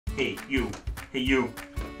Hey, you. Hey, you.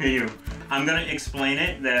 Hey, you. I'm gonna explain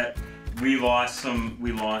it that we lost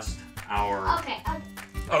our... Okay.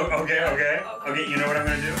 Oh, okay, you know what I'm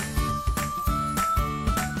gonna do?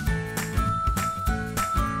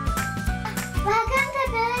 Welcome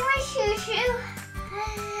to Building with ShuShu.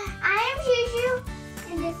 I am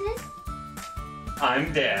ShuShu, and this is...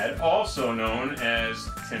 I'm Dad, also known as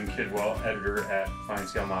Tim Kidwell, editor at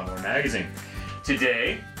FineScale Modeler magazine.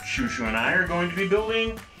 Today, ShuShu and I are going to be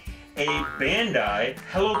building a Bandai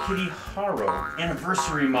Hello Kitty Haro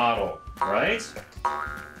Anniversary Model, right?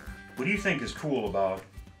 What do you think is cool about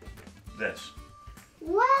this?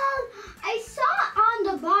 Well, I saw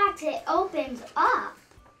on the box it opens up.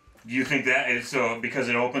 Do you think that is so because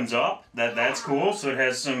it opens up? That's cool. So it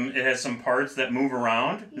has some parts that move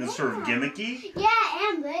around. Yeah. It's sort of gimmicky. Yeah,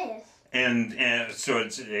 and this. And so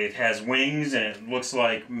it has wings and it looks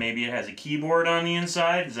like maybe it has a keyboard on the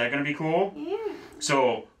inside. Is that going to be cool? Yeah.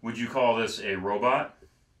 So would you call this a robot?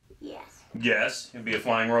 Yes. Yes, it'd be a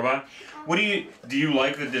flying robot. What do you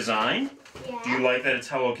like the design? Yeah. Do you like that it's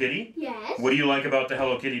Hello Kitty? Yes. What do you like about the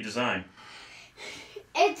Hello Kitty design?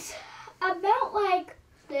 It's about like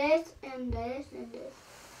this and this and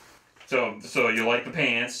this. So you like the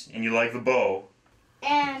pants and you like the bow.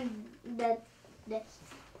 And this.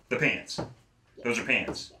 The pants. Yeah. Those are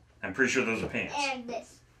pants. I'm pretty sure those are pants. And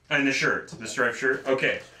this. And the shirt, the striped shirt.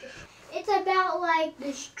 Okay. It's about like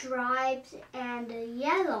the stripes and the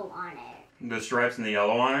yellow on it. The stripes and the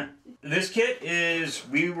yellow on it. This kit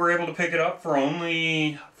we were able to pick it up for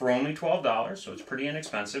only $12, so it's pretty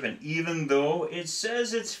inexpensive. And even though it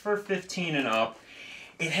says it's for 15 and up,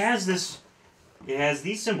 it has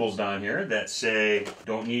these symbols down here that say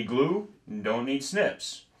don't need glue, don't need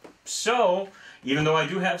snips. So even though I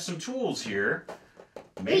do have some tools here,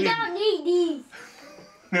 maybe We don't need these.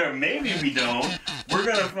 maybe we don't. We're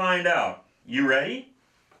gonna find out. You ready?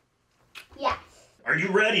 Yes. Are you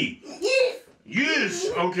ready? Yes. Yes!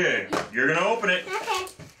 Okay. You're gonna open it. Okay.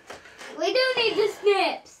 We do need the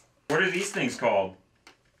snips. What are these things called?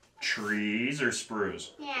 Trees or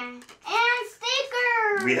sprues? Yeah. And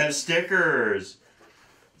stickers. We have stickers.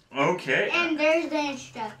 Okay. And there's the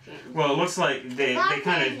instructions. Well, it looks like they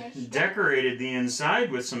kind Boxes. of decorated the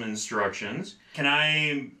inside with some instructions. Can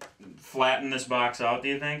I flatten this box out, do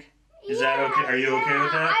you think? Is that okay? Are you okay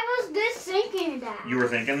with that? I was just thinking that. You were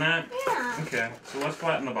thinking that? Yeah. Okay. So let's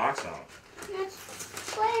flatten the box out. Let's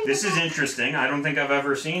play This the is box. interesting. I don't think I've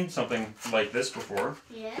ever seen something like this before.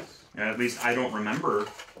 Yes. At least I don't remember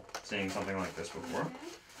seeing something like this before.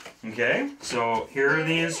 Okay, so here are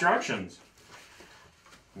the instructions.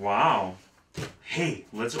 Wow. Hey,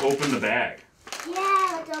 let's open the bag.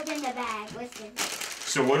 Yeah, let's open the bag. Listen.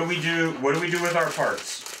 So what do we do? What do we do with our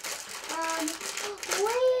parts? We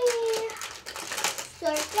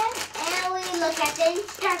sort them and we look at the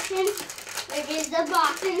instructions, which is the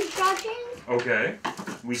box instructions. Okay.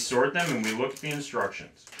 We sort them and we look at the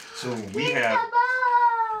instructions. So we Here's have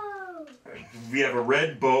the bow. a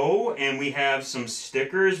red bow and we have some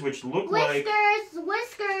stickers which look like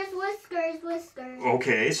Whiskers.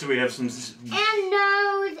 okay, so we have some And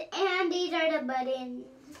nose, and these are the buttons.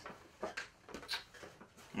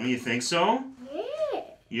 You think so? Yeah.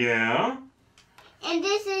 Yeah. And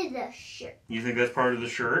this is the shirt. You think that's part of the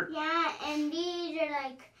shirt? Yeah, and these are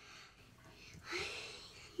like,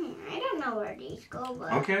 I don't know where these go,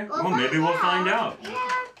 but Okay, well maybe we'll find out. Yeah.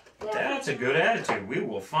 That's a good attitude. We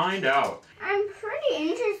will find out. I'm pretty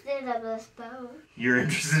interested in this bow. You're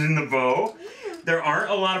interested in the bow? There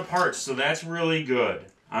aren't a lot of parts, so that's really good.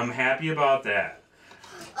 I'm happy about that.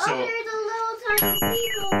 So, Oh, there's a little tiny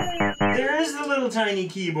keyboard. there is the little tiny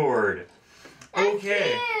keyboard. That's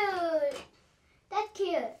Okay. cute. That's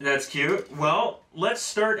cute. That's cute. Well, let's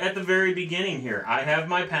start at the very beginning here. I have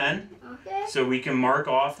my pen, Okay. so we can mark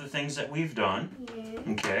off the things that we've done.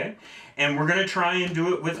 Yeah. Okay. And we're gonna try and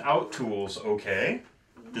do it without tools, okay?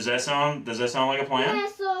 Does that sound like a plan? Yeah,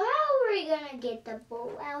 so how are we gonna get the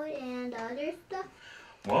bow out and other stuff?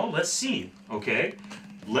 Well, let's see, okay?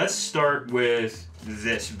 Let's start with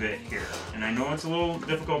this bit here. And I know it's a little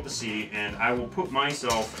difficult to see, and I will put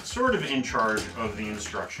myself sort of in charge of the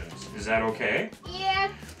instructions. Is that okay? Yeah.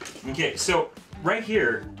 Okay, so right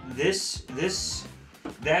here, that says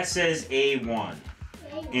A1.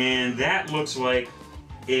 And that looks like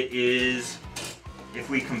it is, if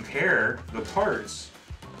we compare the parts,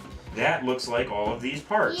 that looks like all of these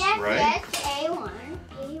parts, Yes, right? yes, A1.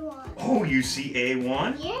 Oh, you see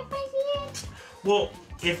A1? Yep, I see it. Well,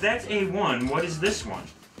 if that's A1, what is this one?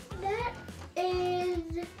 That is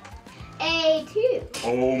A2.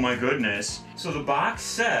 Oh my goodness. So the box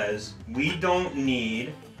says we don't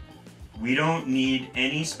need We don't need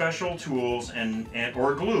any special tools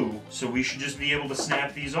or glue, so we should just be able to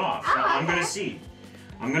snap these off. So I'm gonna see.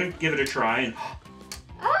 I'm gonna give it a try and.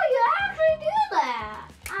 Oh, you actually do that.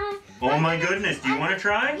 Oh my goodness! Do you want to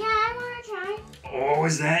try? Yeah, I want to try. Oh,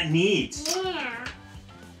 is that neat? Yeah.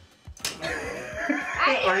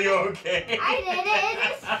 Are you okay? I did it.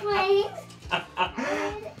 It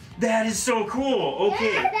swings. That is so cool.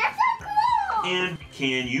 Okay. Yeah, that's so cool. And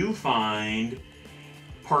can you find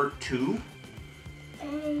part 2?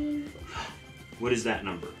 What is that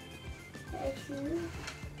number? A 2.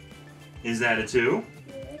 Is that a 2?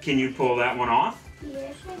 Yes. Can you pull that one off?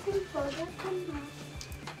 Yes, I can pull that one off.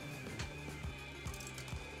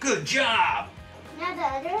 Good job. Now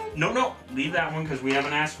the other? No, leave that one because we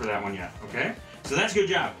haven't asked for that one yet, okay? So that's good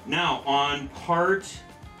job. Now on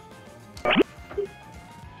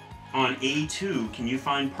A2, can you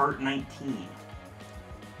find part 19?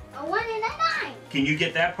 A 1 and a 9. Can you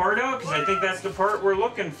get that part out? Because I think that's the part we're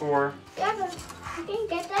looking for. Yeah, but I can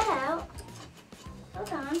get that out.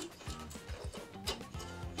 Hold on.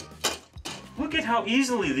 Look at how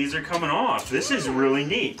easily these are coming off. This is really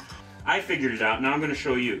neat. I figured it out. Now I'm going to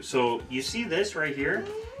show you. So you see this right here?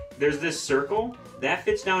 There's this circle. That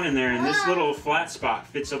fits down in there, and this little flat spot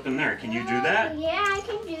fits up in there. Can you do that? Yeah, I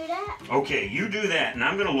can do that. Okay, you do that, and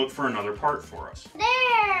I'm going to look for another part for us.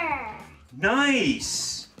 There!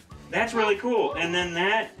 Nice! That's really cool. And then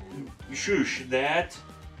that, shush, that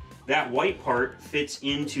white part fits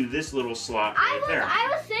into this little slot right there. I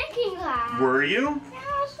was thinking that. Were you? Yeah,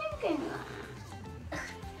 I was thinking that.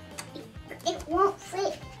 It won't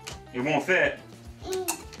fit. It won't fit.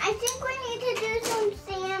 I think we need to do some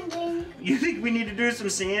sanding. You think we need to do some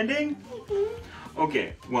sanding?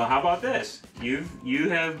 Okay, well how about this? You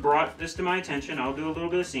have brought this to my attention. I'll do a little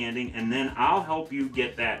bit of sanding and then I'll help you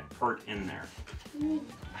get that part in there.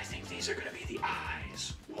 I think these are gonna be the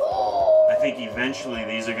eyes. I think eventually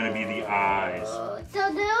these are gonna be the eyes.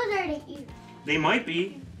 So those are the ears. They might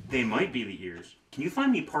be. They might be the ears. Can you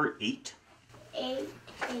find me part 8? 8.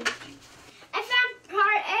 I found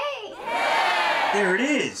part 8. There it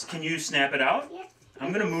is. Can you snap it out? Yes.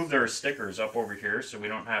 I'm gonna move their stickers up over here so we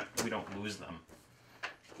don't lose them.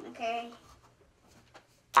 Okay.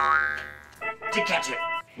 To catch it.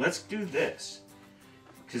 Let's do this.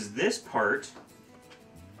 Because this part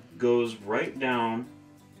goes right down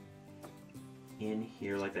in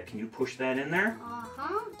here like that. Can you push that in there?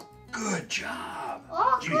 Uh-huh. Good job.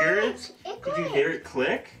 Oh, Did you hear it? Did you hear it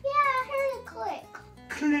click? Yeah, I heard it click.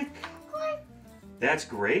 Click. Click. That's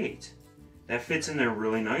great. That fits in there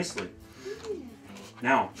really nicely.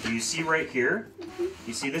 Now, do you see right here?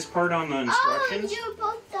 You see this part on the instructions? Oh, you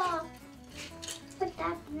put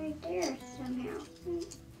that right there somehow.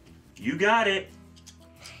 You got it.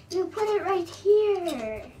 You put it right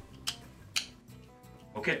here.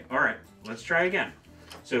 Okay, all right. Let's try again.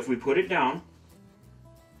 So if we put it down,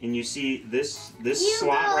 and you see this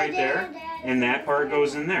slot right there, and that part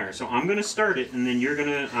goes in there. So I'm gonna start it, and then you're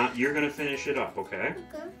gonna finish it up. Okay?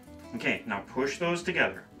 Okay. Okay. Now push those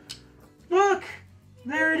together. Look,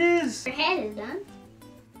 there it is. Your head is done.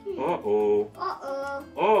 Uh-oh. Uh-oh.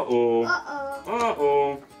 Uh-oh. Uh-oh.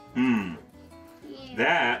 Uh-oh. Yeah.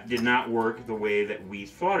 That did not work the way that we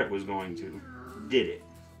thought it was going to, did it?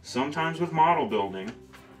 Sometimes with model building,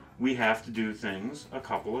 we have to do things a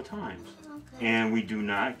couple of times. Okay. And we do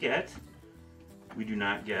not get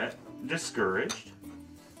discouraged.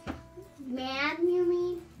 Mad, you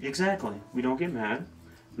mean? Exactly. We don't get mad.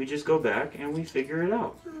 We just go back and we figure it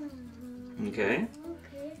out. Okay?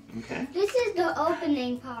 Okay. Okay? This is the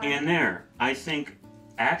opening part. And there, I think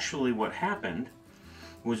actually what happened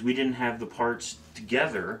was we didn't have the parts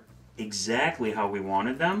together exactly how we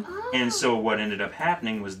wanted them. Oh. And so what ended up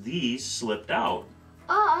happening was these slipped out.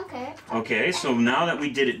 Oh, okay. Okay, so now that we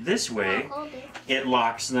did it this way, it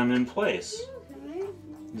locks them in place.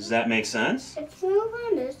 Does that make sense? It's smooth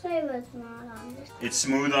on this side, but it's not on this side. It's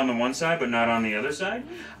smooth on the one side, but not on the other side?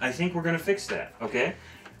 I think we're going to fix that, okay?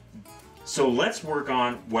 So let's work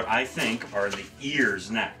on what I think are the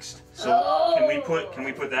ears next. So can we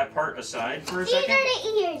put that part aside for a second? These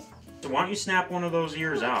are the ears. So why don't you snap one of those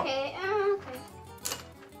ears out? Okay, okay.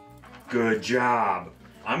 Good job.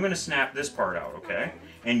 I'm going to snap this part out, okay?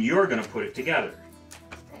 And you're going to put it together.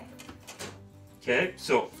 Okay. Okay,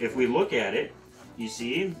 so if we look at it, you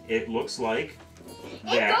see, it looks like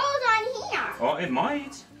that. It goes on here. Oh, it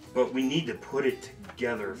might, but we need to put it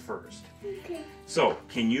together first. Okay. So,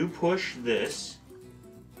 can you push this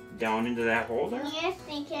down into that hole there? Yes,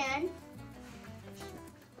 we can.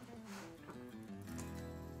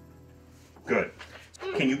 Good.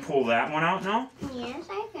 Can you pull that one out now? Yes,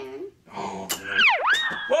 I can. Oh, good.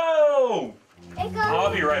 Whoa! It goes.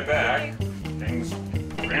 I'll be right back. Things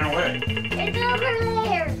ran away. It's over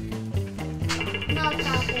there. No, it's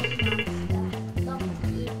not this. Don't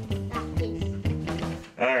eat that piece.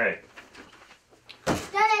 All right. Done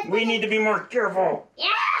it. We need to be more careful.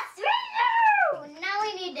 Yes, we do. Now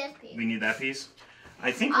we need this piece. We need that piece.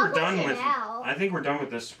 I think I'll we're done push it with. out. I think we're done with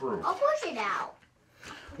this sprue. I'll push it out.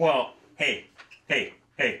 Well, hey.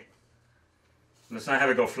 Let's not have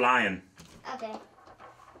it go flying. Okay.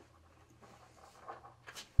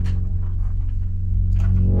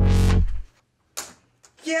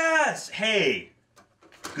 Yes! Hey!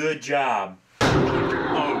 Good job.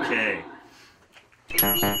 Okay.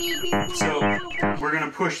 So, we're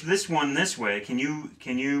gonna push this one this way. Can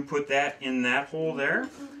you put that in that hole there?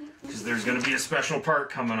 Because there's gonna be a special part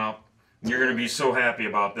coming up. You're gonna be so happy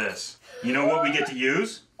about this. You know what we get to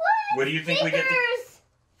use? What do you think we get to...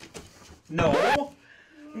 No!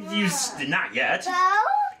 Not yet. Bow?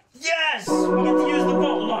 Yes! We get to use the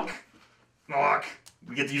bow. Look!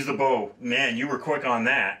 We get to use the bow. Man, you were quick on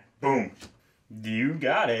that. Boom. You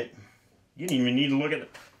got it. You didn't even need to look at it.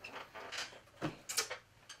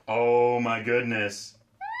 Oh my goodness.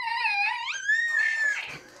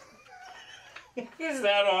 Is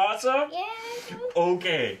that awesome? Yes.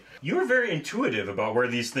 Okay. You're very intuitive about where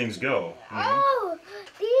these things go. Oh,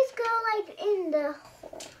 these go like in the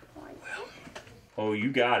hole. Oh,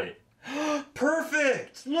 you got it.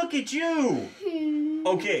 Perfect! Look at you!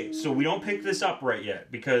 Okay, so we don't pick this up right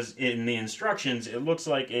yet because in the instructions it looks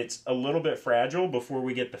like it's a little bit fragile before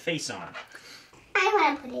we get the face on. I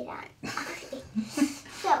want to put it on. Okay.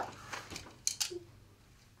 So.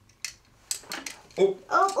 Oh.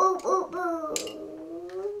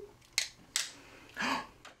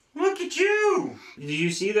 Look at you! Did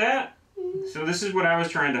you see that? So this is what I was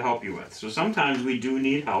trying to help you with. So sometimes we do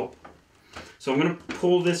need help. So I'm going to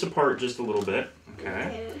pull this apart just a little bit,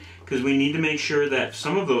 okay? Because we need to make sure that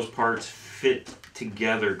some of those parts fit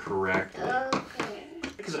together correctly. Okay.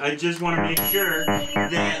 Because I just want to make sure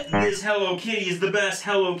that this Hello Kitty is the best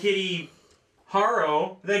Hello Kitty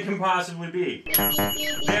Haro they can possibly be.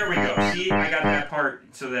 There we go. See, I got that part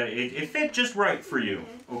so that it fit just right for you,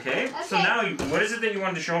 okay? So now, what is it that you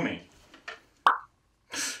wanted to show me?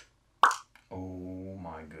 Oh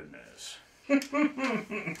my goodness.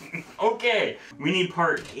 Okay, we need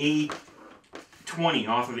part A20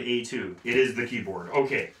 off of A2. It is the keyboard.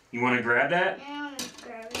 Okay, you want to grab that? I want to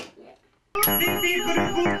grab it.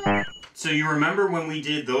 Yeah. So you remember when we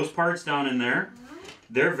did those parts down in there?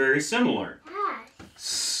 They're very similar.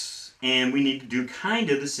 And we need to do kind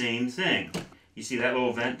of the same thing. You see that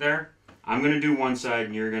little vent there? I'm going to do one side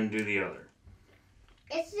and you're going to do the other.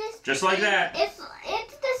 It's just like that. It's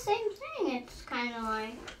the same thing. It's kind of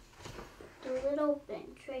like the little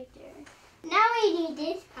bench right there. Now we need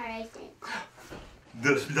this part, I think.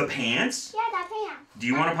 The pants? Yeah, that pants. Do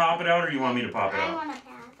you want to pop it out or do you want me to pop it out? I want to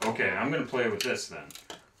pants. Okay, I'm going to play with this then.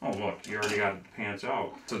 Oh, look, you already got the pants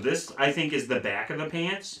out. So this, I think, is the back of the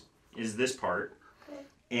pants, is this part. Okay.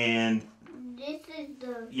 And... This is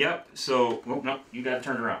the... Yep, so... Oh, no, you got to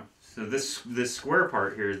turn it around. So this square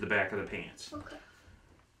part here is the back of the pants. Okay.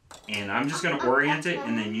 And I'm just going to orient it,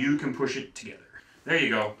 and then you can push it together. There you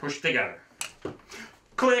go. Push it together.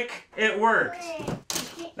 Click! It worked.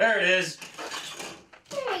 There it is.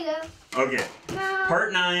 There you go. Okay. Now,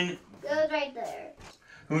 Part 9. goes right there.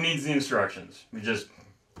 Who needs the instructions?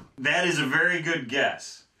 That is a very good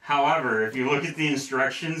guess. However, if you look at the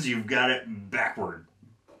instructions, you've got it backward.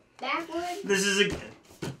 Backward? This is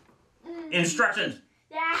instructions.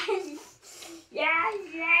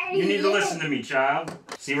 You need to listen to me, child.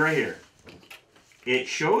 See right here. It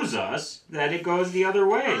shows us that it goes the other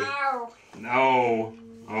way. Ow. No.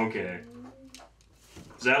 Okay.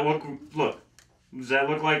 Does that look does that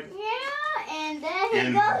look like... Yeah, and then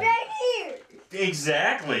it goes right here.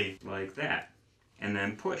 Exactly. Like that. And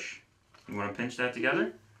then push. You want to pinch that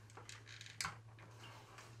together?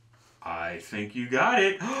 I think you got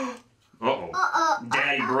it. Uh-oh.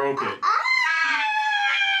 Daddy broke it.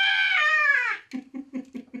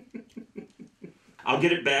 I'll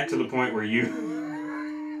get it back to the point where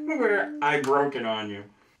where I broke it on you.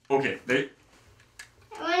 Okay. I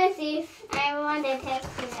want to see if I want to test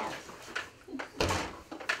it out.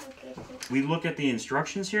 Okay, so. We look at the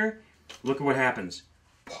instructions here. Look at what happens.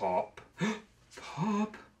 Pop.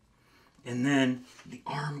 Pop. And then the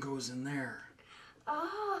arm goes in there.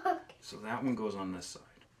 Oh, okay. So that one goes on this side.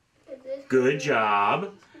 Good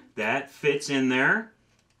job. That fits in there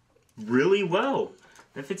really well.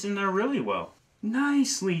 That fits in there really well.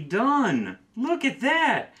 Nicely done. Look at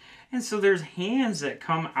that. And so there's hands that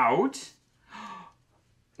come out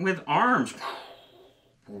with arms.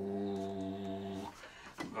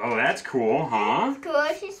 Oh, that's cool, huh? That's cool.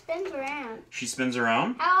 She spins around. She spins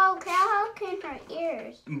around? How can her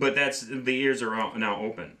ears? But the ears are now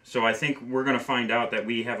open. So I think we're going to find out that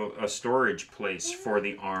we have a storage place for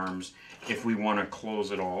the arms if we want to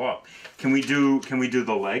close it all up. Can we do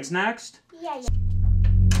the legs next? Yeah.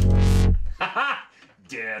 Haha!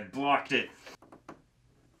 Dad blocked it.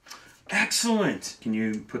 Excellent. Can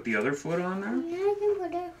you put the other foot on there? Yeah, I can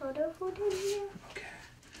put the other foot in here. Okay.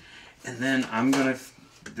 And then I'm going to...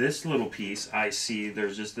 This little piece, I see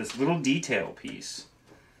there's just this little detail piece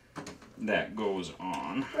that goes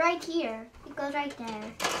on. Right here. It goes right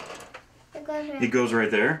there. It goes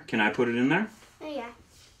right there. Can I put it in there? Oh, yeah.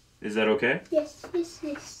 Is that okay? Yes.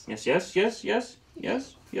 Yes.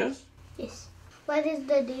 What is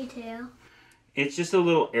the detail? It's just a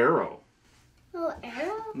little arrow. Little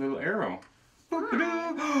arrow? Little arrow.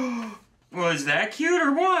 Well, is that cute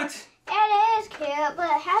or what? It is cute,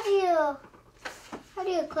 but how do you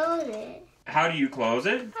close it? How do you close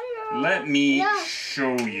it? Hello. Let me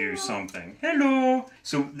show you something. Hello.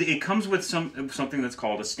 So it comes with something that's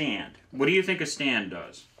called a stand. What do you think a stand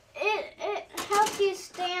does? It helps you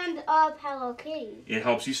stand up Hello Kitty. It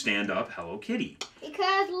helps you stand up Hello Kitty.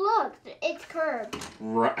 Because look, it's curved.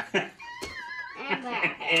 Right. And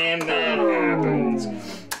that. And that happens.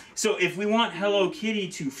 So if we want Hello Kitty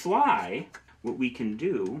to fly, what we can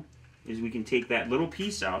do is we can take that little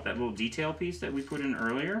piece out, that little detail piece that we put in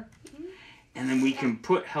earlier, and then we can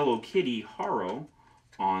put Hello Kitty Haro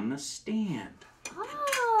on the stand.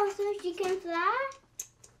 Oh, so she can fly?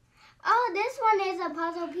 Oh, this one is a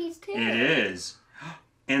puzzle piece too. It is.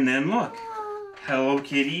 And then look, Hello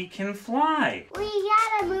Kitty can fly. We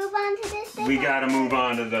gotta move on to the stickers. We gotta move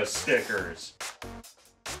on to the stickers.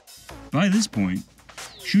 By this point,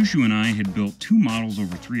 ShuShu and I had built 2 models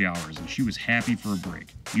over 3 hours, and she was happy for a break.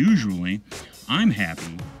 Usually, I'm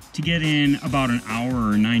happy to get in about an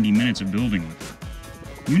hour or 90 minutes of building with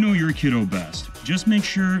her. You know your kiddo best. Just make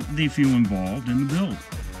sure they feel involved in the build.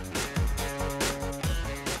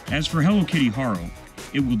 As for Hello Kitty Haro,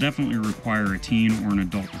 it will definitely require a teen or an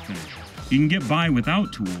adult to finish. You can get by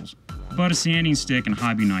without tools, but a sanding stick and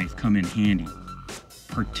hobby knife come in handy,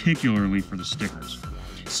 particularly for the stickers.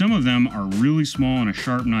 Some of them are really small and a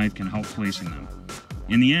sharp knife can help placing them.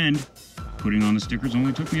 In the end, putting on the stickers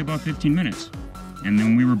only took me about 15 minutes, and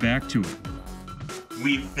then we were back to it.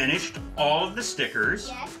 We finished all of the stickers,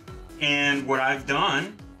 Yes. and what I've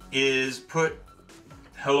done is put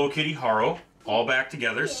Hello Kitty Haro all back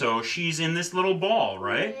together, so she's in this little ball,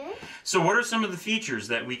 right? Yes. So what are some of the features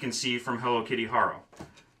that we can see from Hello Kitty Haro?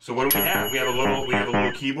 So what do we have? We have a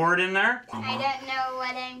little keyboard in there. I don't know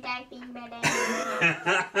what I'm typing, but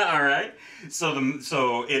All right.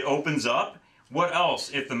 So it opens up. What else?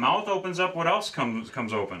 If the mouth opens up, what else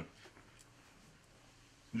comes open?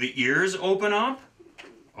 The ears open up.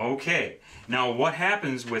 Okay. Now what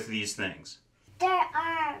happens with these things? their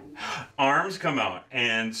arms. Arms come out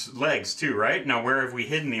and legs too, right? Now where have we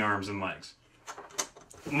hidden the arms and legs?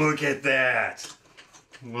 Look at that.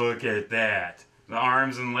 Look at that. The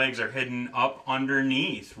arms and legs are hidden up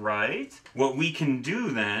underneath, right? What we can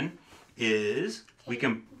do then is we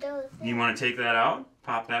can... You want to take that out?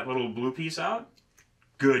 Pop that little blue piece out?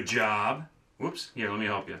 Good job. Whoops. Here, let me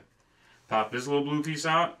help you. Pop this little blue piece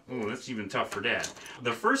out. Oh, that's even tough for Dad.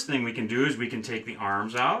 The first thing we can do is we can take the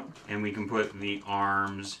arms out and we can put the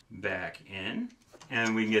arms back in.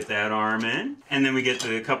 And we can get that arm in. And then we get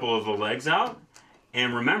a couple of the legs out.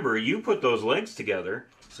 And remember, you put those legs together.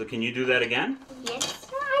 So can you do that again? Yes,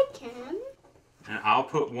 I can. And I'll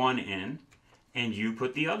put one in and you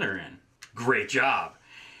put the other in. Great job.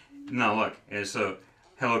 Now look, so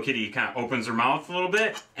Hello Kitty kind of opens her mouth a little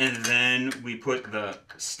bit, and then we put the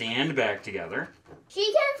stand back together. She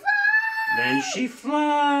can fly! Then she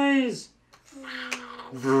flies.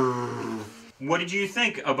 What did you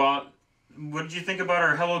think about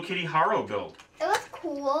our Hello Kitty Haro build? It was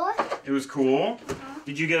cool. It was cool.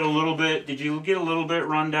 Did you get a little bit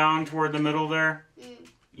run down toward the middle there?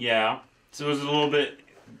 Yeah. So it was a little bit.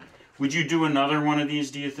 Would you do another one of these,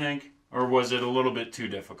 do you think? Or was it a little bit too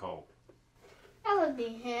difficult? I would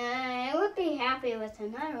be happy with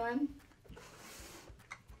another one.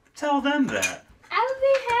 Tell them that. I would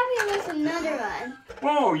be happy with another one.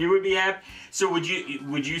 Whoa, you would be happy. So would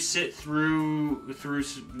you sit through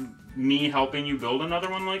me helping you build another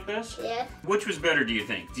one like this? Yes. Which was better, do you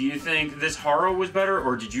think? Do you think this Haro was better,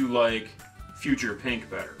 or did you like Future Pink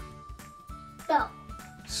better? Both.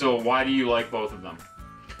 So why do you like both of them?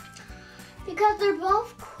 Because they're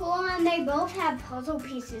both cool and they both have puzzle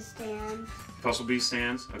pieces stands. Puzzle piece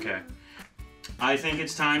stands? Okay. I think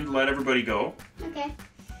it's time to let everybody go. Okay.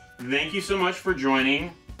 Thank you so much for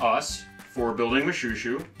joining us for Building with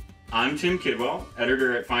ShuShu. I'm Tim Kidwell,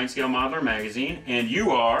 editor at FineScale Modeler magazine, and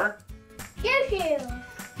you are... ShuShu.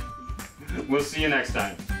 We'll see you next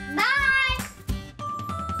time. Bye.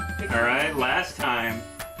 All right, last time,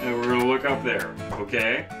 we're gonna look up there,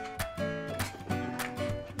 okay?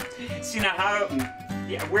 See now how...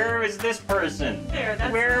 Yeah, where was this person? There,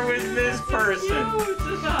 that's Where was this person? cute.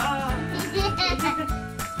 Here,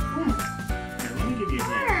 let me give you a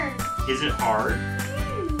hint. Is it hard?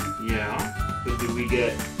 Yeah. But do we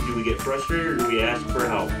get frustrated or do we ask for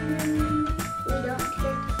help? We don't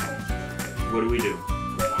get What do we do?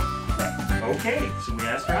 Okay, so we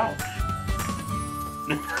ask for help.